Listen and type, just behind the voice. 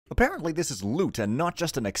Apparently this is loot and not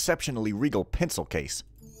just an exceptionally regal pencil case.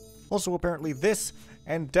 Also, apparently this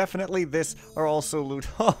and definitely this are also loot.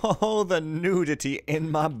 Oh, the nudity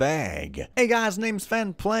in my bag. Hey guys, name's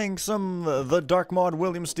Fen, playing some The Dark Mod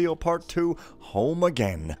William Steele Part 2, Home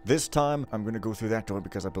Again. This time, I'm gonna go through that door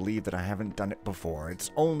because I believe that I haven't done it before.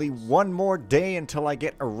 It's only one more day until I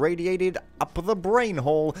get irradiated up the brain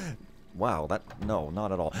hole. Wow, no,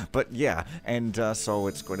 not at all. But yeah, and so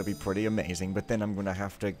it's going to be pretty amazing, but then I'm going to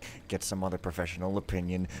have to get some other professional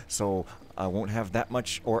opinion, so I won't have that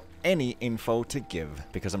much or any info to give,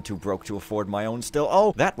 because I'm too broke to afford my own still.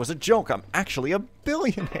 Oh, that was a joke, I'm actually a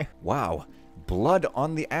billionaire. Wow, blood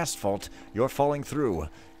on the asphalt, you're falling through.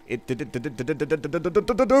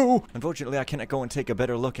 Unfortunately, I cannot go and take a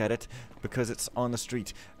better look at it, because it's on the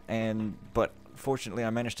street, but fortunately, I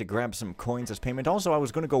managed to grab some coins as payment. Also, I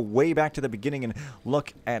was going to go way back to the beginning and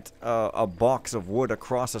look at a box of wood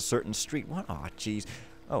across a certain street. What? Aw, jeez.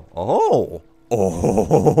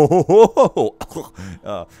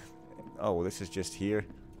 Oh, this is just here.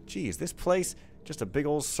 Jeez, this place, just a big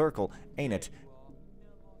old circle, ain't it?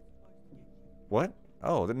 What?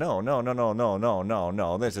 Oh,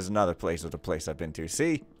 no. This is another place of the place I've been to.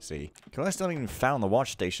 See? I still haven't even found the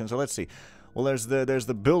watch station, so let's see. Well, there's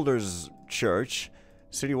the Builders Church.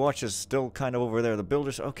 City Watch is still kind of over there. The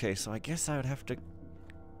Builders... Okay, so I guess I would have to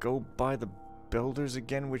go by the Builders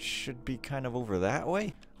again, which should be kind of over that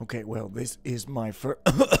way. Okay, well, this is my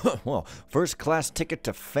first class ticket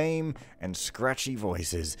to fame and scratchy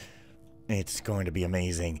voices. It's going to be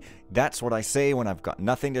amazing. That's what I say when I've got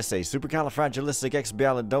nothing to say.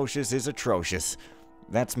 Supercalifragilisticexpialidocious is atrocious.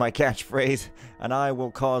 That's my catchphrase, and I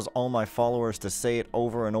will cause all my followers to say it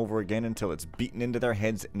over and over again until it's beaten into their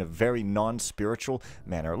heads in a very non-spiritual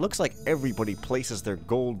manner. It looks like everybody places their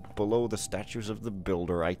gold below the statues of the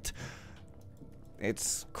Builderite.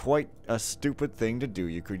 It's quite a stupid thing to do.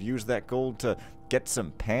 You could use that gold to get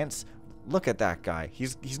some pants. Look at that guy.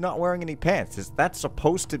 He's not wearing any pants. Is that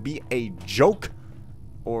supposed to be a joke?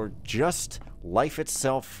 Or just life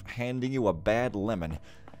itself handing you a bad lemon?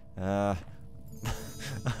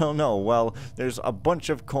 I don't know. Well, there's a bunch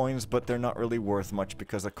of coins, but they're not really worth much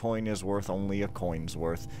because a coin is worth only a coin's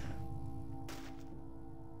worth.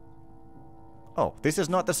 Oh, this is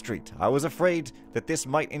not the street. I was afraid that this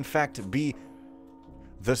might in fact be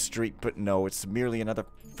the street, but no, it's merely another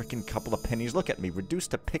freaking couple of pennies. Look at me,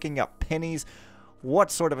 reduced to picking up pennies.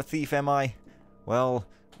 What sort of a thief am I? Well,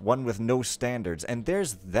 one with no standards. And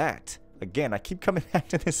there's that. Again, I keep coming back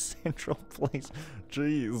to this central place.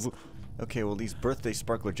 Jeez. Okay, well, these birthday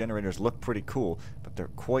sparkler generators look pretty cool, but they're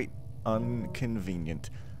quite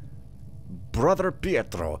inconvenient. Brother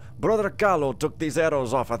Pietro, Brother Carlo took these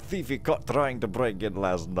arrows off a thief he caught trying to break in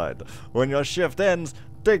last night. When your shift ends,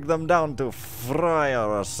 take them down to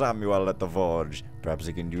Friar Samuel at the forge. Perhaps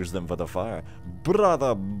he can use them for the fire.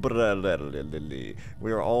 Brother Brelelili.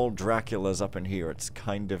 We are all Draculas up in here. It's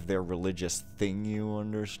kind of their religious thing, you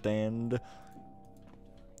understand?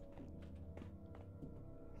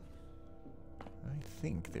 I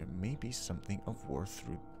think there may be something of worth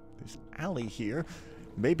through this alley here.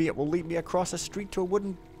 Maybe it will lead me across a street to a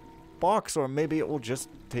wooden box, or maybe it will just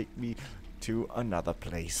take me to another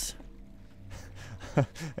place.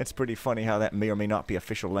 It's pretty funny how that may or may not be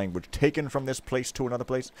official language. Taken from this place to another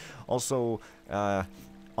place. Also,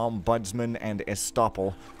 ombudsman and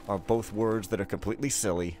estoppel are both words that are completely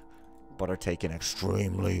silly, but are taken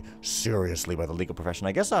extremely seriously by the legal profession.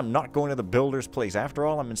 I guess I'm not going to the builder's place after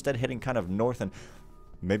all. I'm instead heading kind of north and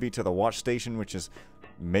maybe to the watch station, which is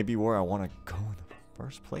maybe where I want to go in the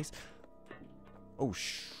first place. Oh,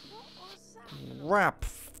 crap.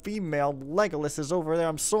 Female Legolas is over there.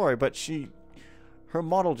 I'm sorry, but her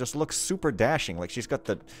model just looks super dashing. Like, she's got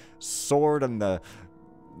the sword and the,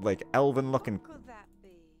 like, elven-looking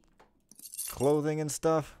clothing and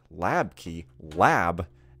stuff. Lab key. Lab?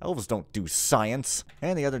 Elves don't do science.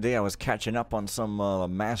 And the other day I was catching up on some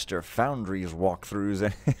Master Foundries walkthroughs,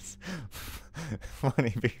 and it's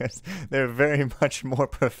funny because they're very much more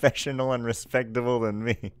professional and respectable than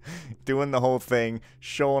me. Doing the whole thing,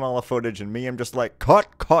 showing all the footage, and me, I'm just like, cut,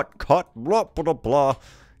 blah, blah, blah.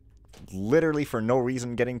 Literally for no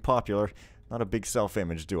reason getting popular. Not a big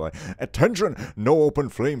self-image, do I? Attention! No open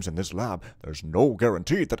flames in this lab. There's no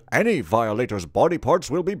guarantee that any violator's body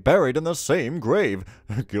parts will be buried in the same grave.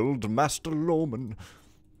 Guildmaster Loman.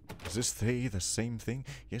 Does this say the same thing?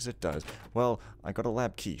 Yes, it does. Well, I got a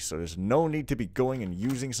lab key, so there's no need to be going and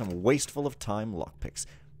using some wasteful of time lockpicks.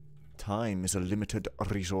 Time is a limited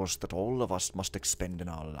resource that all of us must expend in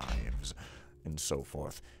our lives. And so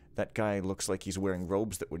forth. That guy looks like he's wearing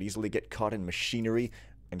robes that would easily get caught in machinery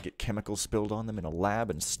and get chemicals spilled on them in a lab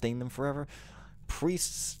and stain them forever.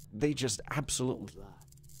 priests, they just absolutely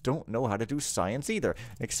don't know how to do science either.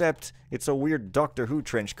 Except it's a weird Doctor Who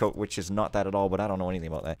trench coat, which is not that at all, but I don't know anything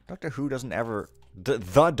about that. Doctor Who doesn't ever...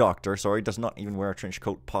 The Doctor, sorry, does not even wear a trench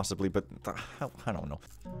coat, possibly, but I don't know.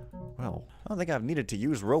 Well, I don't think I've needed to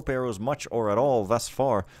use rope arrows much or at all thus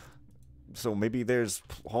far. So maybe there's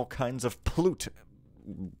all kinds of plute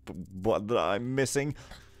that I'm missing.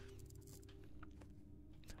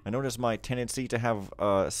 I notice my tendency to have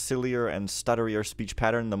a sillier and stutterier speech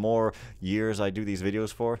pattern the more years I do these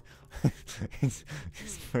videos for. It's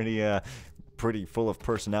pretty full of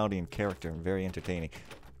personality and character and very entertaining.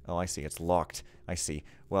 Oh, I see. It's locked. I see.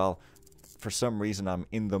 Well, for some reason I'm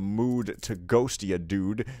in the mood to ghost ya,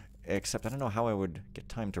 dude. Except I don't know how I would get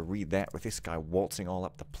time to read that with this guy waltzing all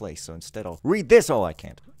up the place. So instead I'll read this. Oh, I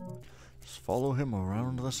can't. Just follow him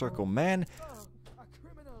around the circle. Man.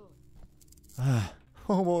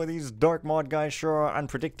 Oh boy, these dark mod guys sure are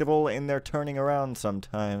unpredictable in their turning around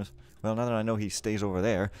sometimes. Well, now that I know he stays over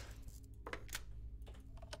there.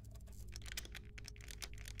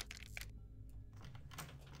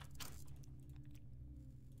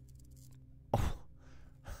 Oh.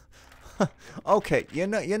 Okay, you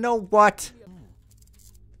know what?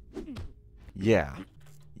 Yeah.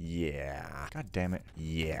 Yeah. God damn it.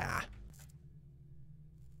 Yeah.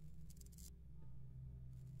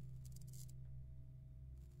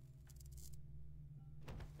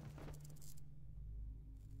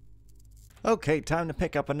 Okay, time to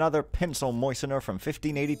pick up another pencil moistener from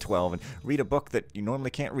 1580-12 and read a book that you normally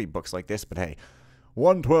can't read books like this, but hey.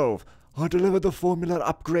 112. I delivered the formula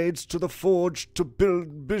upgrades to the forge to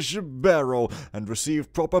build Bishop Barrow and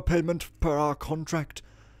received proper payment per our contract.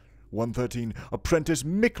 113. Apprentice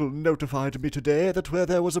Mickle notified me today that where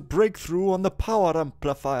there was a breakthrough on the power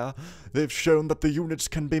amplifier, they've shown that the units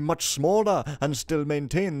can be much smaller and still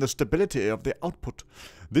maintain the stability of the output.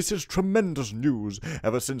 This is tremendous news.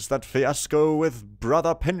 Ever since that fiasco with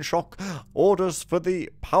Brother Penshock, orders for the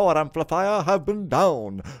power amplifier have been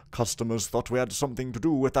down. Customers thought we had something to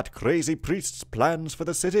do with that crazy priest's plans for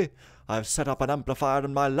the city. I've set up an amplifier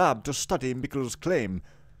in my lab to study Mickle's claim.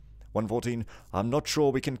 114. I'm not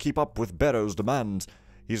sure we can keep up with Barrow's demands.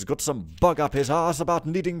 He's got some bug up his arse about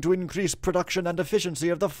needing to increase production and efficiency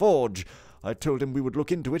of the forge. I told him we would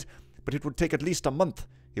look into it, but it would take at least a month.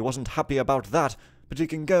 He wasn't happy about that, but he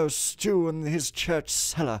can go stew in his church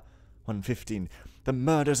cellar. 115. The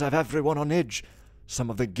murders have everyone on edge. Some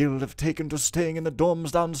of the guild have taken to staying in the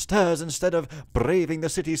dorms downstairs instead of braving the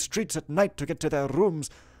city streets at night to get to their rooms.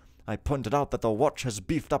 I pointed out that the watch has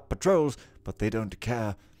beefed up patrols, but they don't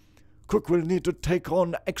care. Cook will need to take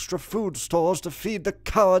on extra food stores to feed the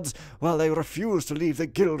cowards while they refuse to leave the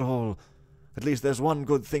guild hall. At least there's one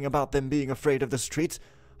good thing about them being afraid of the streets.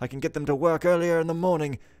 I can get them to work earlier in the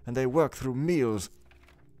morning, and they work through meals.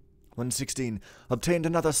 116. Obtained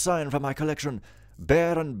another sign from my collection.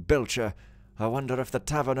 Bear and Belcher. I wonder if the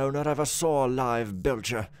tavern owner ever saw a live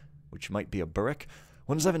Belcher, which might be a Burrick.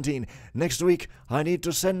 117. Next week, I need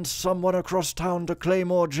to send someone across town to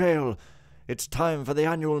Claymore Jail. It's time for the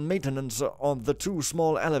annual maintenance on the 2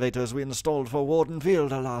 small elevators we installed for Warden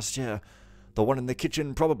Fielder last year. The one in the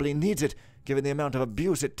kitchen probably needs it, given the amount of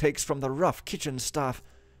abuse it takes from the rough kitchen staff.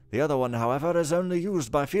 The other one, however, is only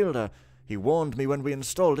used by Fielder. He warned me when we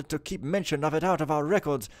installed it to keep mention of it out of our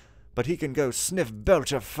records, but he can go sniff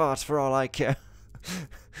Belcher farts for all I care.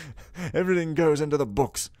 Everything goes into the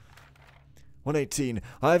books. 118.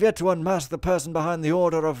 I have yet to unmask the person behind the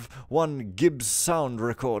order of one Gibbs sound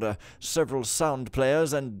recorder, several sound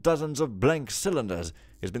players, and dozens of blank cylinders.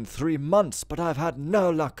 It's been 3 months, but I've had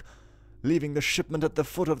no luck. Leaving the shipment at the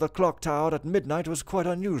foot of the clock tower at midnight was quite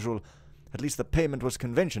unusual. At least the payment was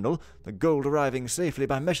conventional, the gold arriving safely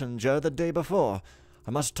by messenger the day before.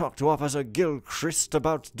 I must talk to Officer Gilchrist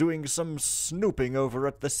about doing some snooping over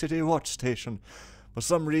at the city watch station. For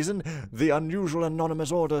some reason, the unusual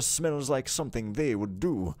anonymous order smells like something they would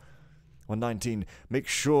do. 119. Make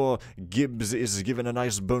sure Gibbs is given a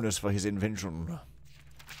nice bonus for his invention.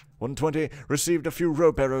 120. Received a few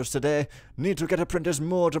rope arrows today. Need to get Apprentice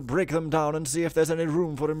Moore to break them down and see if there's any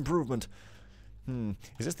room for improvement.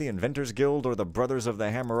 Is this the Inventors Guild or the Brothers of the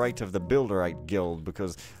Hammerite of the Builderite Guild?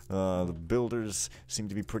 Because the builders seem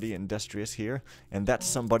to be pretty industrious here. And that's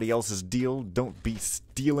somebody else's deal. Don't be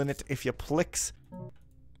stealing it if you plicks.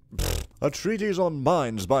 A Treatise on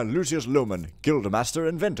Mines by Lucius Lohman, Guildmaster,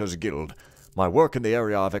 Inventors Guild. My work in the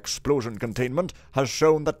area of explosion containment has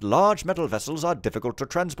shown that large metal vessels are difficult to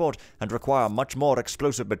transport and require much more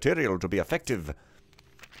explosive material to be effective.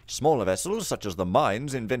 Smaller vessels, such as the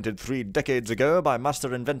mines invented 3 decades ago by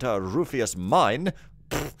master inventor Rufius Mine,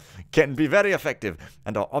 can be very effective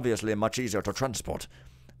and are obviously much easier to transport.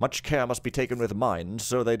 Much care must be taken with mines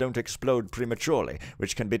so they don't explode prematurely,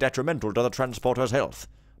 which can be detrimental to the transporter's health.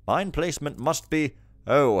 Mine placement must be...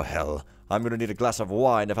 Oh, hell. I'm going to need a glass of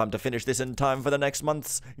wine if I'm to finish this in time for the next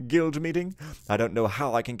month's guild meeting. I don't know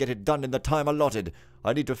how I can get it done in the time allotted.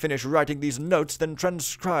 I need to finish writing these notes, then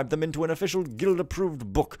transcribe them into an official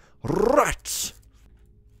guild-approved book. Rats!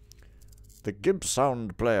 The Gib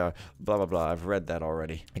Sound Player. Blah, blah, blah. I've read that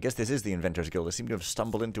already. I guess this is the Inventors Guild. I seem to have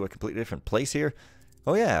stumbled into a completely different place here.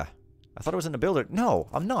 Oh, yeah. I thought I was in the builder. No,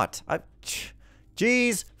 I'm not.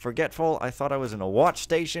 Jeez, forgetful. I thought I was in a watch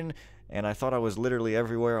station, and I thought I was literally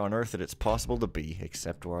everywhere on Earth that it's possible to be,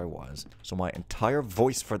 except where I was. So my entire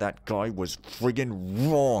voice for that guy was friggin'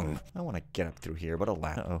 wrong. I want to get up through here, but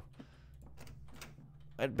alas. Uh-oh.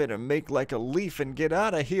 I'd better make like a leaf and get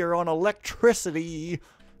out of here on electricity.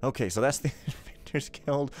 Okay, so that's the Inventors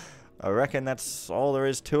Guild. I reckon that's all there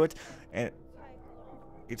is to it. And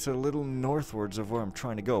it's a little northwards of where I'm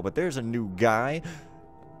trying to go. But there's a new guy.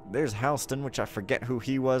 There's Halston, which I forget who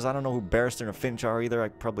he was. I don't know who Barristan or Finch are either. I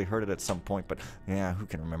probably heard it at some point, but yeah, who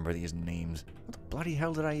can remember these names? What the bloody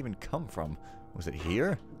hell did I even come from? Was it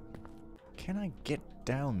here? Can I get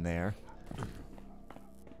down there?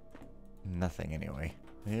 Nothing anyway.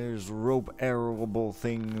 There's rope arrowable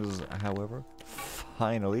things, however.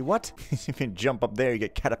 Finally, what? If you can jump up there, you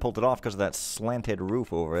get catapulted off because of that slanted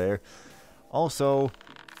roof over there. Also,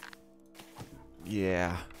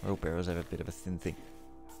 yeah, rope arrows have a bit of a thin thing.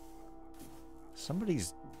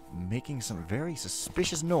 Somebody's making some very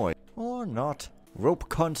suspicious noise. Or not. Rope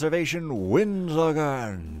conservation wins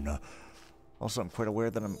again. Also, I'm quite aware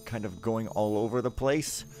that I'm kind of going all over the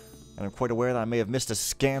place. And I'm quite aware that I may have missed a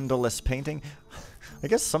scandalous painting. I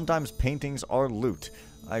guess sometimes paintings are loot.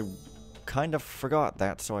 I kind of forgot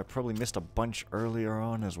that, so I probably missed a bunch earlier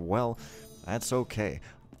on as well. That's okay.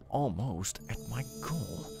 Almost at my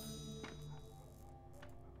goal.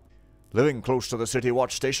 Living close to the city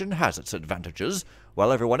watch station has its advantages.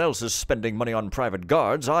 While everyone else is spending money on private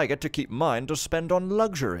guards, I get to keep mine to spend on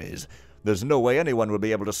luxuries. There's no way anyone will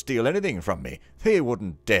be able to steal anything from me. They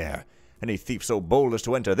wouldn't dare. Any thief so bold as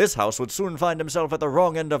to enter this house would soon find himself at the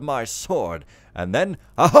wrong end of my sword. And then,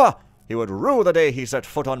 aha! He would rue the day he set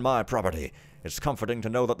foot on my property. It's comforting to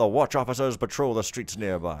know that the watch officers patrol the streets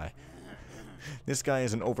nearby. This guy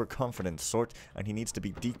is an overconfident sort, and he needs to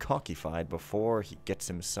be decockified before he gets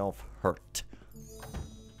himself hurt.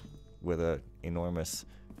 With a enormous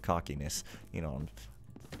cockiness. You know,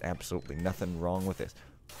 absolutely nothing wrong with this.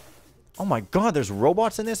 Oh my god, there's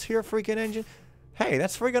robots in this here freaking engine? Hey,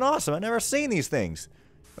 that's freaking awesome. I've never seen these things.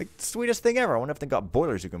 Like, sweetest thing ever. I wonder if they got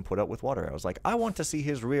boilers you can put out with water. I was like, I want to see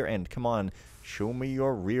his rear end. Come on, show me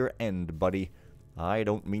your rear end, buddy. I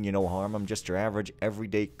don't mean you no harm. I'm just your average,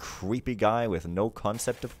 everyday, creepy guy with no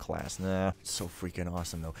concept of class. Nah, it's so freaking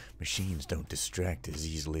awesome, though. Machines don't distract as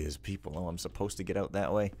easily as people. Oh, I'm supposed to get out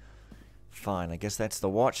that way? Fine, I guess that's the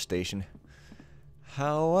watch station.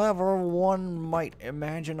 However, one might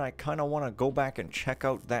imagine I kind of want to go back and check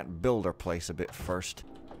out that builder place a bit first.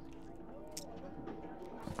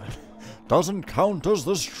 Doesn't count as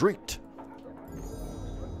the street.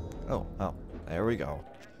 Oh, there we go.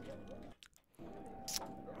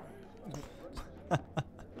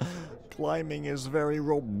 Climbing is very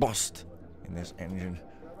robust in this engine.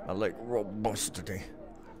 I like robustity.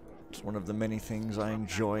 It's one of the many things I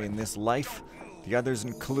enjoy in this life. The others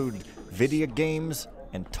include video games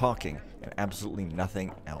and talking, and absolutely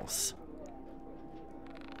nothing else.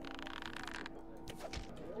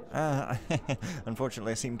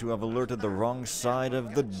 Unfortunately, I seem to have alerted the wrong side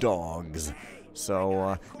of the dogs.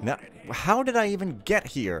 So, now, how did I even get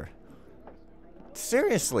here?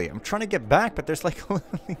 Seriously, I'm trying to get back, but there's like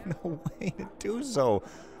literally no way to do so.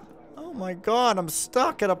 Oh my god, I'm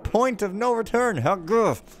stuck at a point of no return. How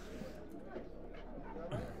good.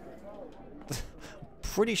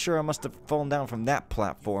 Pretty sure I must have fallen down from that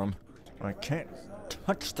platform. I can't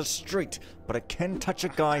touch the street, but I can touch a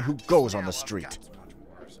guy who goes on the street.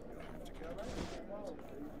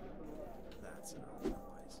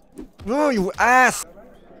 Oh, you ass!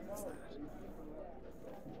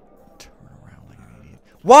 Turn around like an idiot.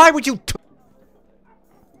 Why would you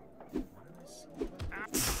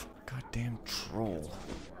goddamn troll.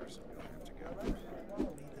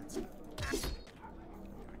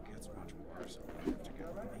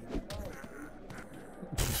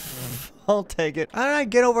 I'll take it. How did I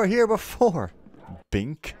get over here before?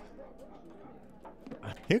 Bink.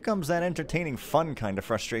 Here comes that entertaining fun kind of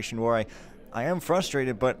frustration where I am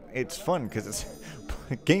frustrated, but it's fun because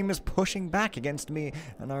the game is pushing back against me,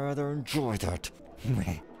 and I rather enjoy that.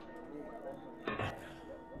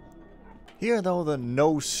 Here, though, the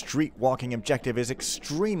no street walking objective is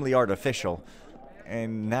extremely artificial,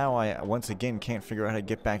 And now I, once again, can't figure out how to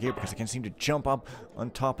get back here because I can't seem to jump up on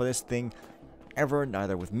top of this thing ever,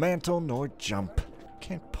 neither with mantle nor jump.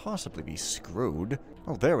 Can't possibly be screwed.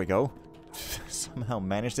 Oh, there we go. Somehow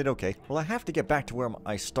managed it. Okay. Well, I have to get back to where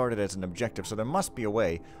I started as an objective, so there must be a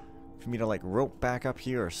way for me to, like, rope back up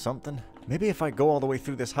here or something. Maybe if I go all the way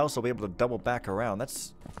through this house, I'll be able to double back around.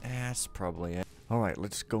 That's probably it. Alright,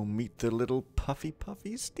 let's go meet the little puffy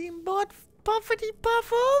steamboat. Puffity puff.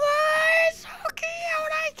 Oh, it's so cute.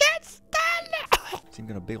 I can't stand it. Seems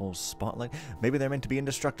got a big old spotlight. Maybe they're meant to be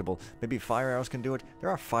indestructible. Maybe fire arrows can do it. There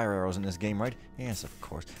are fire arrows in this game, right? Yes, of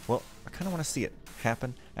course. Well, I kind of want to see it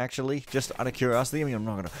happen, actually. Just out of curiosity. I mean, I'm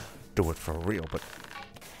not going to do it for real, but...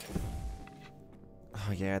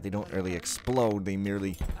 Oh, yeah, they don't really explode. They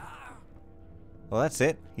merely... Well, that's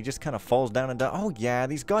it. He just kind of falls down and dies. Oh, yeah,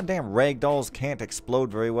 these goddamn ragdolls can't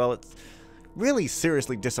explode very well. It's really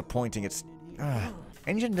seriously disappointing. It's...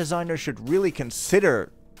 engine designers should really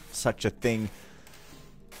consider such a thing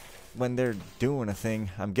when they're doing a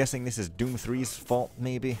thing. I'm guessing this is Doom 3's fault,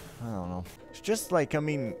 maybe? I don't know. It's just like, I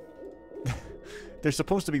mean... they're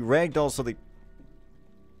supposed to be ragdolls so they...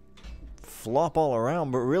 flop all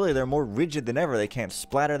around, but really they're more rigid than ever. They can't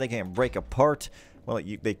splatter, they can't break apart. Well,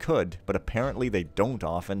 they could, but apparently they don't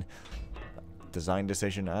often. Design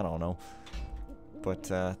decision, I don't know. But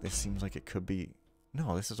this seems like it could be...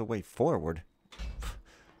 No, this is a way forward.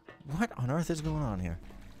 What on earth is going on here?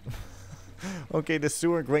 Okay, the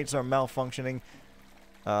sewer grates are malfunctioning.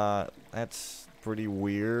 That's pretty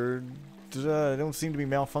weird. They don't seem to be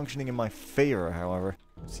malfunctioning in my favor, however.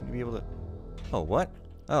 I seem to be able to... Oh, what?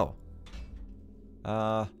 Oh.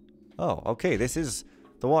 Oh, okay, this is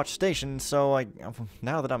the watch station, so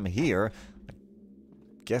now that I'm here, I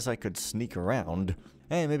guess I could sneak around.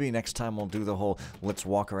 Hey, maybe next time we'll do the whole let's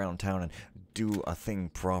walk around town and do a thing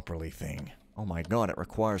properly thing. Oh my god, it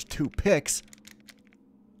requires 2 picks.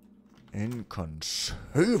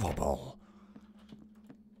 Inconceivable.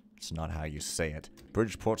 It's not how you say it.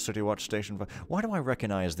 Bridgeport City Watch Station. Why do I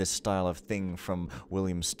recognize this style of thing from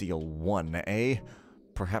William Steele 1, eh?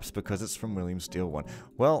 Perhaps because it's from William Steele 1.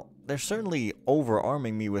 Well, they're certainly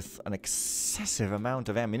overarming me with an excessive amount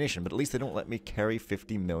of ammunition, but at least they don't let me carry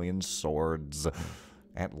 50 million swords.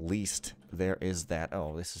 At least there is that.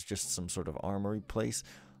 Oh, this is just some sort of armory place.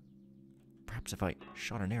 Perhaps if I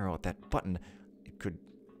shot an arrow at that button, it could...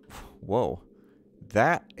 Whoa.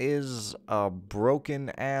 That is a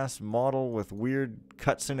broken-ass model with weird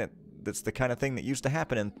cuts in it. That's the kind of thing that used to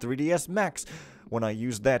happen in 3DS Max when I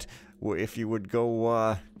used that. If you would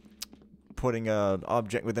go putting an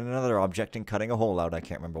object within another object and cutting a hole out. I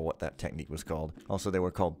can't remember what that technique was called. Also, they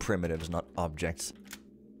were called primitives, not objects.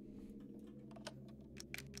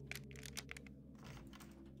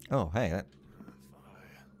 Oh, hey, that...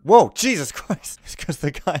 Whoa, Jesus Christ! It's because the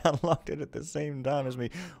guy unlocked it at the same time as me.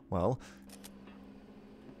 Well,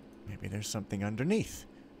 maybe there's something underneath.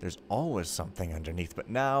 There's always something underneath, but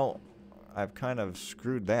now I've kind of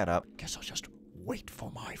screwed that up. Guess I'll just wait for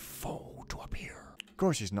my foe to appear. Of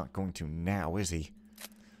course he's not going to now, is he?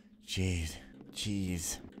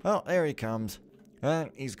 Jeez. Well, there he comes. And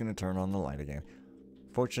he's going to turn on the light again.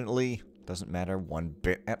 Fortunately, doesn't matter one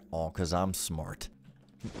bit at all, because I'm smart.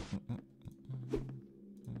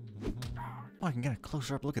 Oh, I can get a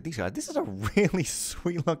closer up look at these guys. This is a really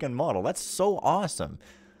sweet looking model. That's so awesome.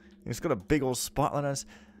 He's got a big old spotlight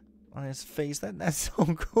on his face. That's so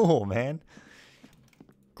cool, man.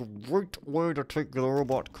 Great way to take the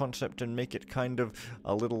robot concept and make it kind of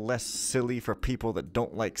a little less silly for people that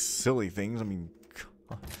don't like silly things. I mean,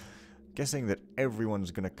 guessing that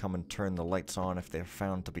everyone's gonna come and turn the lights on if they're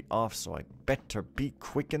found to be off, so I'd better be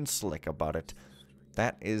quick and slick about it.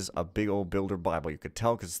 That is a big old builder Bible. You could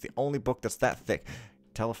tell because it's the only book that's that thick.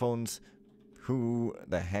 Telephones, who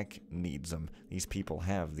the heck needs them? These people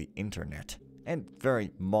have the internet. And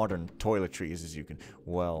very modern toiletries, as you can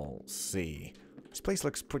well see. This place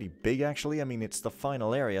looks pretty big, actually. I mean, it's the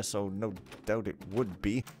final area, so no doubt it would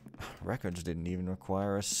be. Records didn't even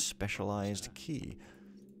require a specialized key.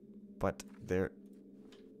 But there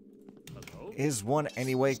is one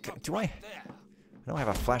anyway. Do I don't have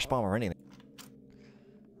a flash bomb or anything.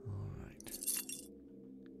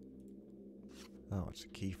 Oh, it's a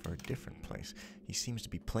key for a different place. He seems to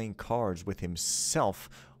be playing cards with himself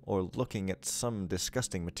or looking at some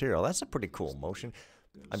disgusting material. That's a pretty cool motion.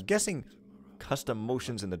 I'm guessing custom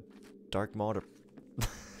motions in the dark mod are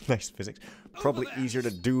nice physics. Probably easier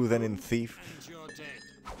to do than in Thief.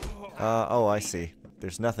 Oh, I see.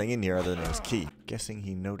 There's nothing in here other than his key. Guessing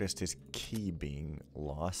he noticed his key being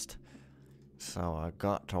lost. So I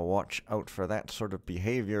got to watch out for that sort of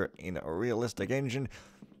behavior in a realistic engine.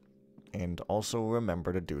 And also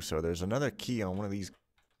remember to do so. There's another key on one of these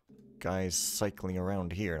guys cycling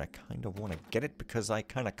around here, and I kind of want to get it because I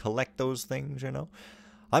kind of collect those things, you know?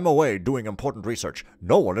 I'm away doing important research.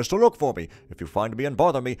 No one is to look for me. If you find me and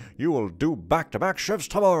bother me, you will do back-to-back shifts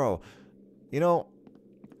tomorrow. You know,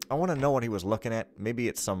 I want to know what he was looking at. Maybe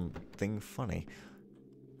it's something funny.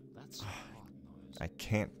 That's I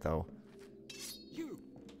can't, though.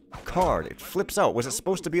 Card. It flips out. Was it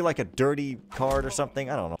supposed to be like a dirty card or something?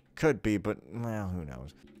 I don't know. Could be, but, well, who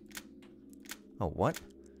knows. Oh, what?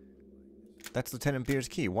 That's Lieutenant Beer's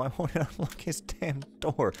key. Why won't it unlock his damn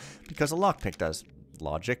door? Because a lockpick does.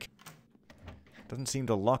 Logic. Doesn't seem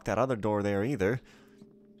to lock that other door there either.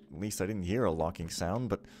 At least I didn't hear a locking sound,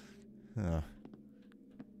 but...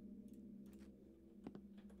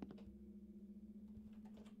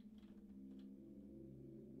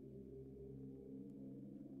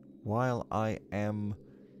 While I am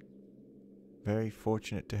very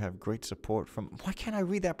fortunate to have great support from... Why can't I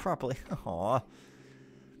read that properly? Aww.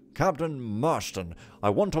 Captain Marston, I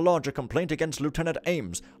want to lodge a complaint against Lieutenant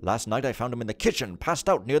Ames. Last night I found him in the kitchen, passed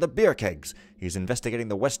out near the beer kegs. He's investigating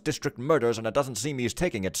the West District murders, and it doesn't seem he's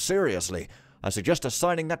taking it seriously. I suggest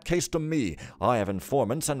assigning that case to me. I have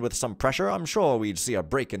informants, and with some pressure, I'm sure we'd see a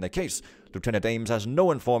break in the case. Lieutenant Ames has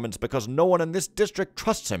no informants because no one in this district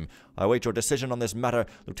trusts him. I await your decision on this matter,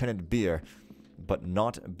 Lieutenant Beer. But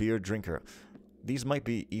not beer drinker. These might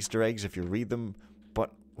be Easter eggs if you read them,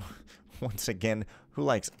 but... Once again, who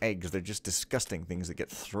likes eggs? They're just disgusting things that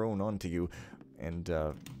get thrown onto you, and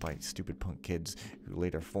by stupid punk kids who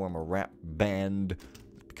later form a rap band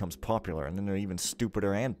that becomes popular, and then they're even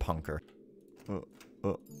stupider and punker.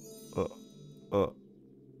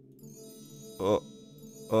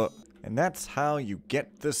 And that's how you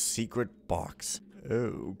get the secret box.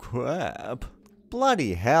 Oh, crap.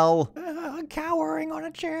 Bloody hell. Cowering on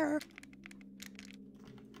a chair.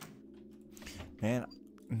 Man,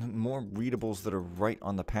 more readables that are right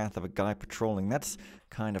on the path of a guy patrolling. That's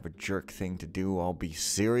kind of a jerk thing to do, I'll be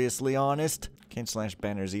seriously honest. Can't slash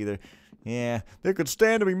banners either. Yeah, there could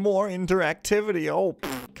stand to be more interactivity. Oh,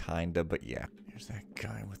 kinda, but yeah. Here's that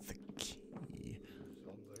guy with the key.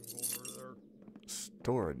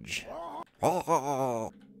 Storage.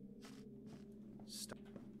 Oh!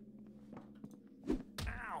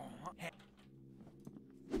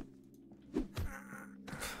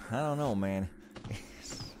 I don't know, man.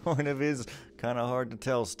 Point of is kind of hard to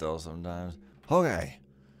tell still sometimes. Okay.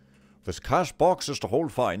 This cash box is to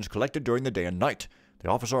hold fines collected during the day and night. The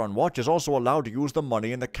officer on watch is also allowed to use the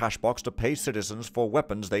money in the cash box to pay citizens for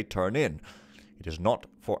weapons they turn in. It is not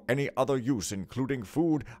for any other use, including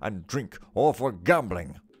food and drink, or for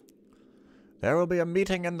gambling. There will be a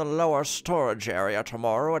meeting in the lower storage area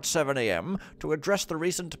tomorrow at 7 a.m. to address the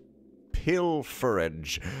recent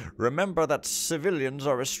pilferage. Remember that civilians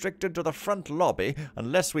are restricted to the front lobby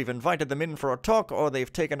unless we've invited them in for a talk or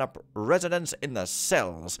they've taken up residence in the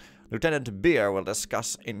cells. Lieutenant Beer will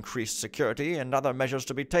discuss increased security and other measures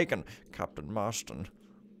to be taken. Captain Marston.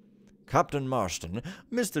 Captain Marston,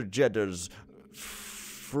 Mr. Jedder's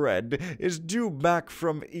Fred is due back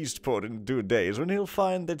from Eastport in 2 days when he'll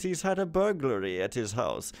find that he's had a burglary at his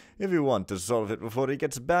house. If you want to solve it before he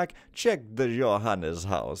gets back, check the Johannes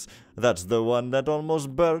house. That's the one that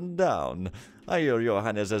almost burned down. I hear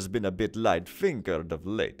Johannes has been a bit light-fingered of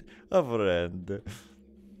late. A friend.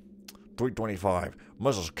 325.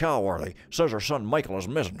 Mrs. Calworthy says her son Michael is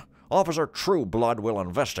missing. Officer Trueblood will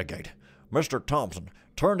investigate. Mr. Thompson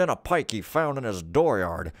turned in a pike he found in his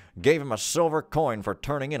dooryard, gave him a silver coin for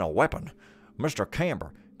turning in a weapon. Mr.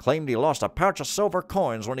 Camber claimed he lost a pouch of silver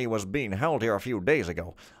coins when he was being held here a few days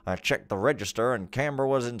ago. I checked the register and Camber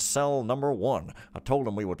was in cell number 1. I told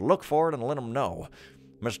him we would look for it and let him know.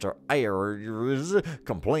 Mr. Ayers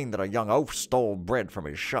complained that a young oaf stole bread from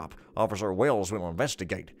his shop. Officer Wells will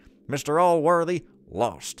investigate. Mr. Allworthy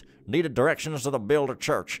lost. Needed directions to the Builder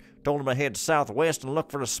Church. Told him to head southwest and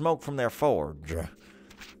look for the smoke from their forge.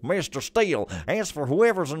 Mr. Steele asked for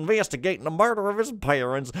whoever's investigating the murder of his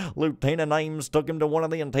parents. Lieutenant Ames took him to one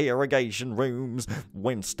of the interrogation rooms.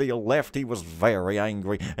 When Steele left, he was very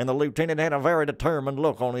angry, and the lieutenant had a very determined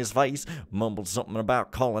look on his face. Mumbled something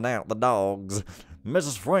about calling out the dogs.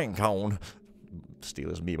 Mrs. Francone,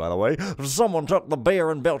 Steele is me, by the way. Someone took the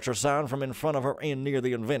Bear and Belcher sign from in front of her inn near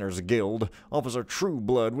the Inventors Guild. Officer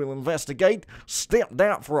Trueblood will investigate. Stepped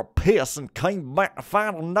out for a piss and came back to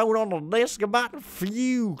find a note on the desk about the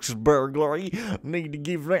Fuchs burglary. Need to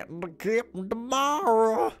give that to the captain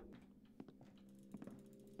tomorrow.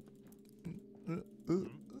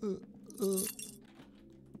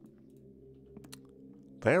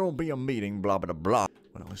 There will be a meeting, blah, blah, blah.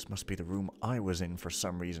 Well, This must be the room I was in for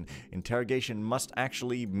some reason. Interrogation must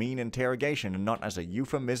actually mean interrogation, and not as a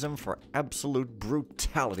euphemism for absolute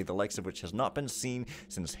brutality, the likes of which has not been seen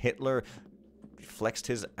since Hitler flexed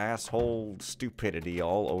his asshole stupidity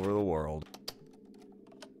all over the world.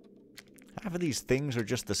 Half of these things are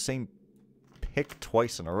just the same pick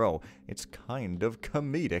twice in a row. It's kind of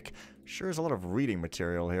comedic. Sure is a lot of reading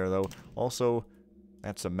material here, though. Also,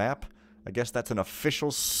 that's a map. I guess that's an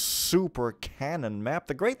official super canon map.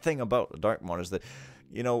 The great thing about the Darkmon is that,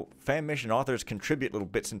 you know, fan mission authors contribute little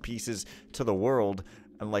bits and pieces to the world,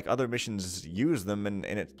 and like other missions use them,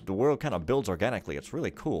 and the world kind of builds organically. It's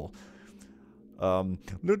really cool.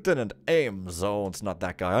 Lieutenant Ames. Oh, it's not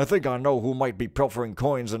that guy. I think I know who might be pilfering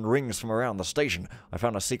coins and rings from around the station. I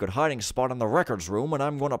found a secret hiding spot in the records room, and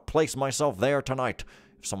I'm going to place myself there tonight.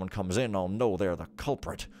 If someone comes in, I'll know they're the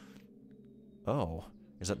culprit. Oh,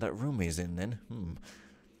 is that room he's in, then?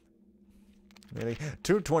 Really?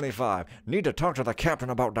 225. Need to talk to the captain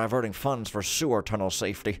about diverting funds for sewer tunnel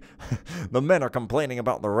safety. The men are complaining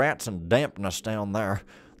about the rats and dampness down there.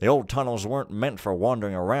 The old tunnels weren't meant for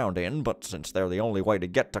wandering around in, but since they're the only way to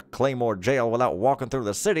get to Claymore Jail without walking through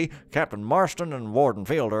the city, Captain Marston and Warden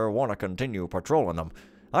Fielder want to continue patrolling them.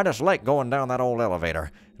 I just like going down that old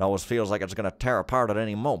elevator. It always feels like it's going to tear apart at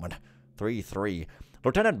any moment. 3-3.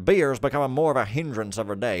 Lieutenant Beer's becoming more of a hindrance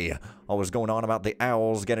every day. Always going on about the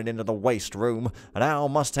owls getting into the waste room. An owl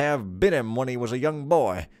must have bit him when he was a young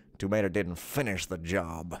boy. Too bad it didn't finish the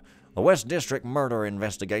job. The West District murder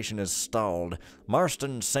investigation is stalled.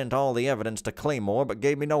 Marston sent all the evidence to Claymore, but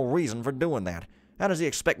gave me no reason for doing that. How does he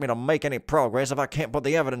expect me to make any progress if I can't put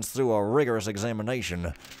the evidence through a rigorous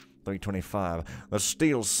examination? 325. The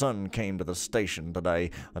Steele son came to the station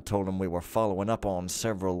today. I told him we were following up on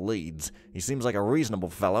several leads. He seems like a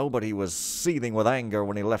reasonable fellow, but he was seething with anger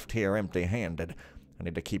when he left here empty-handed. I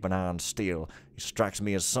need to keep an eye on Steele. He strikes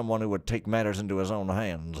me as someone who would take matters into his own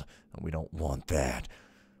hands, and we don't want that.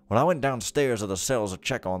 When I went downstairs to the cells to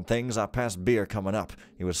check on things, I passed Beer coming up.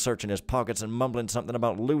 He was searching his pockets and mumbling something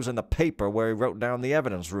about losing the paper where he wrote down the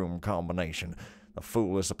evidence room combination. The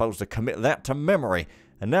fool is supposed to commit that to memory,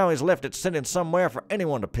 and now he's left it sitting somewhere for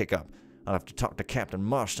anyone to pick up. I'll have to talk to Captain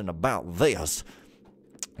Marston about this.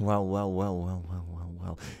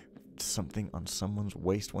 Well. Something on someone's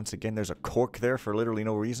waist. Once again, there's a cork there for literally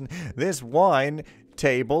no reason. This wine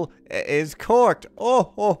table is corked.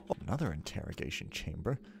 Oh. Another interrogation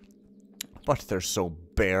chamber. But they're so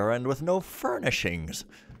bare and with no furnishings.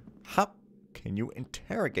 How can you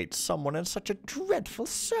interrogate someone in such a dreadful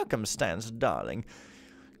circumstance, darling?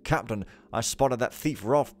 Captain, I spotted that thief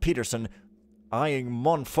Rolf Peterson eyeing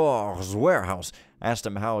Montfort's warehouse. Asked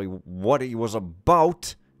him what he was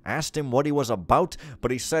about, but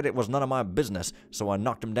he said it was none of my business, so I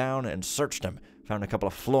knocked him down and searched him. Found a couple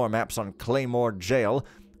of floor maps on Claymore Jail,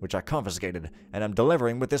 which I confiscated, and am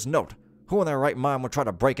delivering with this note. Who in their right mind would try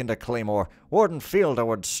to break into Claymore? Warden Fielder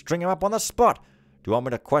would string him up on the spot. Do you want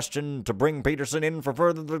me to bring Peterson in for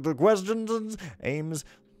further questions? Ames?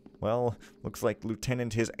 Well, looks like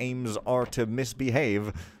Lieutenant his aims are to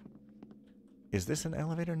misbehave. Is this an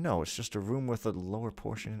elevator? No, it's just a room with a lower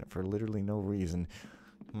portion in it for literally no reason.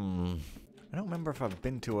 I don't remember if I've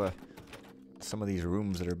been to some of these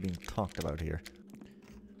rooms that are being talked about here.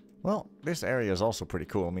 Well, this area is also pretty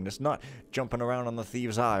cool. I mean, it's not jumping around on the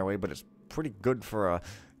Thieves' Highway, but it's pretty good for a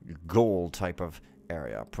goal type of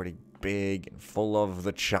area. Pretty big and full of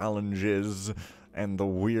the challenges and the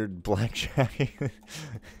weird blackjack.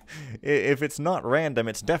 If it's not random,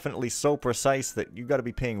 it's definitely so precise that you got to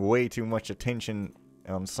be paying way too much attention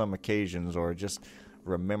on some occasions, or just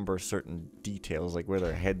remember certain details, like where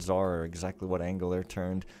their heads are or exactly what angle they're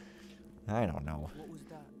turned. I don't know. What was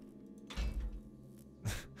that?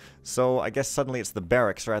 So I guess suddenly it's the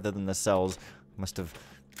barracks rather than the cells. Must have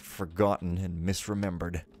forgotten and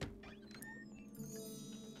misremembered.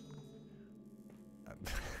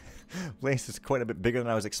 Place is quite a bit bigger than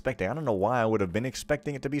I was expecting. I don't know why I would have been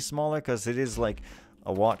expecting it to be smaller, because it is like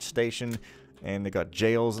a watch station and they got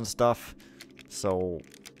jails and stuff. So,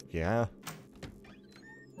 yeah.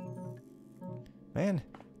 Man,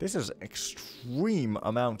 this is an extreme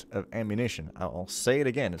amount of ammunition. I'll say it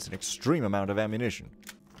again, it's an extreme amount of ammunition.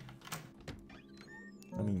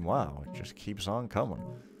 I mean, wow, it just keeps on coming.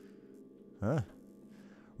 Huh?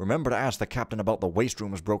 Remember to ask the captain about the waste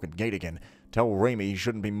room's broken gate again. Tell Ramey he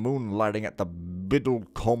shouldn't be moonlighting at the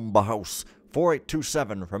Biddlecombe house.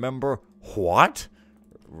 4827, remember? What?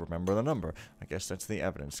 Remember the number. I guess that's the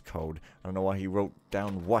evidence code. I don't know why he wrote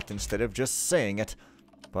down what instead of just saying it.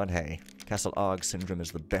 But hey, Castle Og syndrome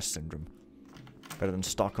is the best syndrome. Better than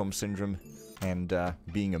Stockholm syndrome and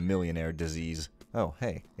being a millionaire disease. Oh,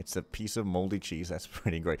 hey, it's a piece of moldy cheese. That's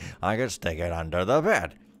pretty great. I could stick it under the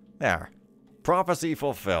bed. There. Prophecy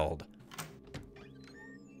fulfilled.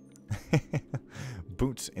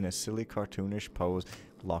 Boots in a silly cartoonish pose.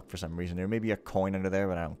 Locked for some reason. There may be a coin under there,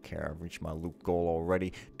 but I don't care. I've reached my loot goal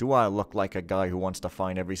already. Do I look like a guy who wants to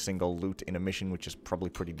find every single loot in a mission, which is probably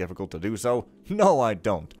pretty difficult to do so? No, I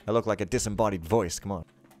don't. I look like a disembodied voice. Come on.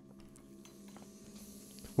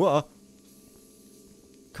 What?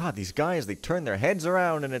 God, these guys, they turn their heads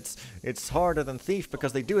around, and it's harder than Thief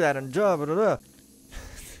because they do that and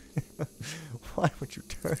Why would you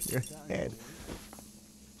turn your head?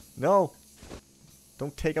 No.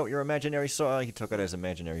 Don't take out your imaginary sword. Oh, he took out his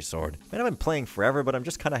imaginary sword. Man, I've been playing forever, but I'm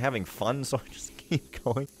just kind of having fun, so I just keep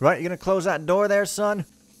going. Right, you gonna close that door there, son?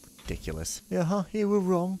 Ridiculous. Yeah, huh? You were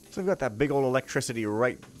wrong. So we've got that big old electricity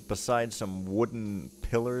right beside some wooden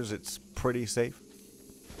pillars. It's pretty safe.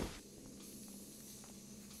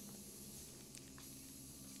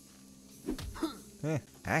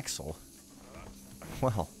 Axel?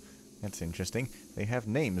 Well, that's interesting. They have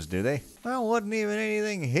names, do they? Well, wasn't even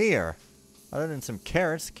anything here. Other than some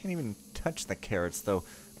carrots. Can't even touch the carrots, though.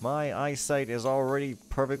 My eyesight is already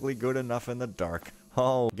perfectly good enough in the dark.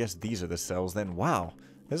 Oh, I guess these are the cells then. Wow.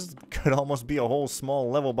 This could almost be a whole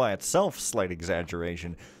small level by itself. Slight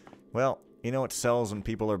exaggeration. Well, you know what cells when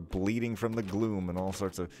people are bleeding from the gloom and all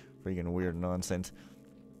sorts of freaking weird nonsense.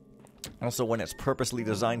 Also, when it's purposely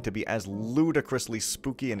designed to be as ludicrously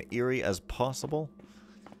spooky and eerie as possible.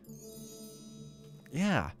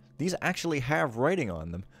 Yeah, these actually have writing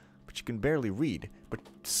on them, but you can barely read. But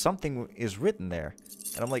something is written there,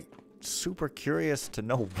 and I'm like super curious to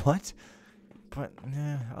know what. But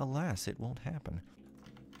alas, it won't happen.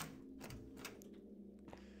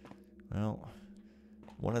 Well,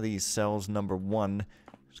 one of these cells, number 1,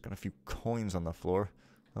 there's got a few coins on the floor.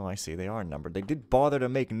 Oh, I see. They are numbered. They did bother to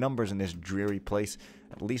make numbers in this dreary place.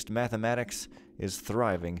 At least mathematics is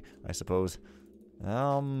thriving, I suppose.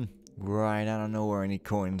 Right. I don't know where any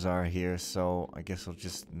coins are here, so I guess I'll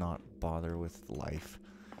just not bother with life.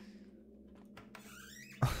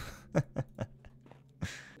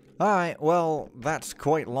 Alright, well, that's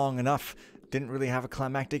quite long enough. Didn't really have a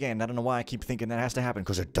climactic end. I don't know why I keep thinking that has to happen,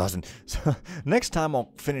 because it doesn't. So, next time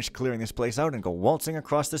I'll finish clearing this place out and go waltzing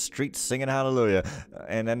across the street singing hallelujah.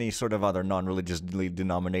 And any sort of other non-religiously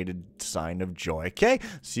denominated sign of joy. Okay?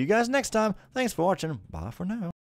 See you guys next time. Thanks for watching. Bye for now.